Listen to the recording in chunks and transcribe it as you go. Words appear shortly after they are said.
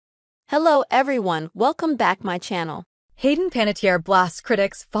Hello everyone, welcome back my channel. Hayden Panettiere blasts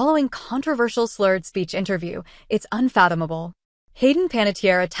critics following controversial slurred speech interview. It's unfathomable. Hayden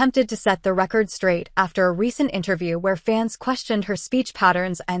Panettiere attempted to set the record straight after a recent interview where fans questioned her speech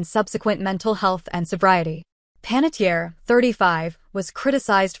patterns and subsequent mental health and sobriety. Panettiere, 35, was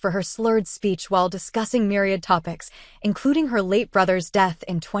criticized for her slurred speech while discussing myriad topics, including her late brother's death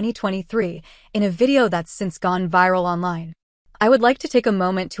in 2023, in a video that's since gone viral online. I would like to take a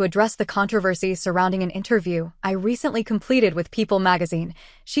moment to address the controversy surrounding an interview I recently completed with People magazine,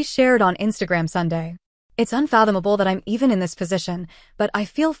 she shared on Instagram Sunday. It's unfathomable that I'm even in this position, but I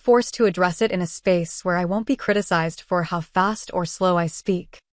feel forced to address it in a space where I won't be criticized for how fast or slow I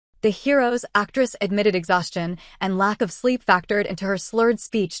speak. The hero's actress admitted exhaustion and lack of sleep factored into her slurred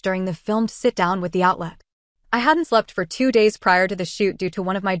speech during the filmed sit-down with the outlet. I hadn't slept for 2 days prior to the shoot due to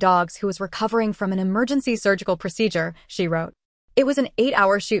one of my dogs who was recovering from an emergency surgical procedure, she wrote. It was an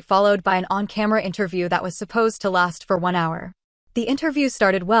 8-hour shoot followed by an on-camera interview that was supposed to last for 1 hour. The interview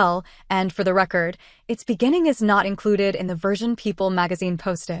started well, and for the record, its beginning is not included in the version People magazine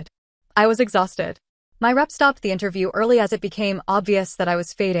posted. I was exhausted. My rep stopped the interview early as it became obvious that I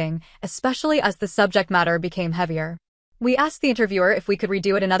was fading, especially as the subject matter became heavier. We asked the interviewer if we could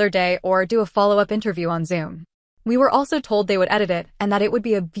redo it another day or do a follow-up interview on Zoom. We were also told they would edit it and that it would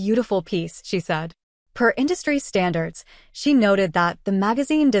be a beautiful piece, she said. Per industry standards, she noted that the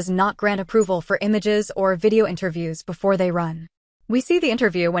magazine does not grant approval for images or video interviews before they run. We see the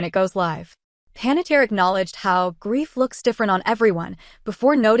interview when it goes live. Panettiere acknowledged how grief looks different on everyone,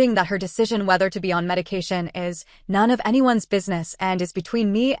 before noting that her decision whether to be on medication is none of anyone's business and is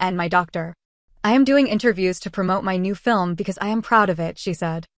between me and my doctor. I am doing interviews to promote my new film because I am proud of it, she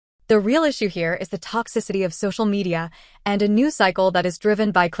said. The real issue here is the toxicity of social media and a news cycle that is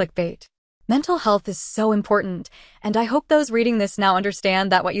driven by clickbait. Mental health is so important, and I hope those reading this now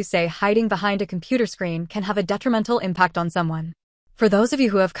understand that what you say hiding behind a computer screen can have a detrimental impact on someone. For those of you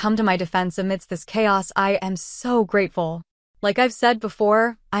who have come to my defense amidst this chaos, I am so grateful. Like I've said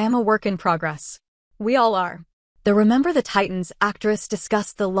before, I am a work in progress. We all are. The Remember the Titans actress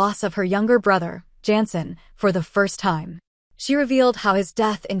discussed the loss of her younger brother, Jansen, for the first time. She revealed how his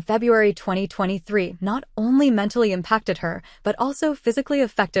death in February 2023 not only mentally impacted her, but also physically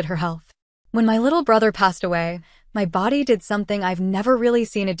affected her health. When my little brother passed away, my body did something I've never really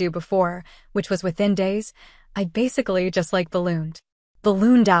seen it do before, which was within days, I basically just ballooned.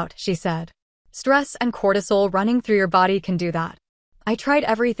 Ballooned out, she said. Stress and cortisol running through your body can do that. I tried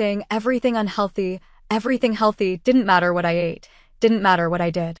everything unhealthy, everything healthy, didn't matter what I ate, didn't matter what I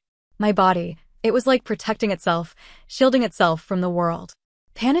did. My body, it was like protecting itself, shielding itself from the world.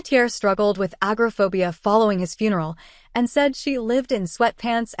 Panettiere struggled with agoraphobia following his funeral and said she lived in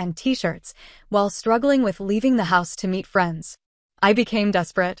sweatpants and t-shirts while struggling with leaving the house to meet friends. I became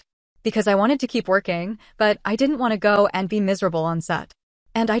desperate because I wanted to keep working, but I didn't want to go and be miserable on set.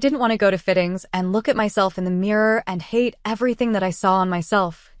 And I didn't want to go to fittings and look at myself in the mirror and hate everything that I saw on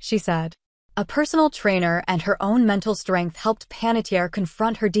myself, she said. A personal trainer and her own mental strength helped Panettiere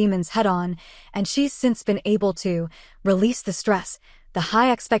confront her demons head-on, and she's since been able to release the stress, the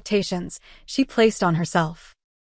high expectations she placed on herself.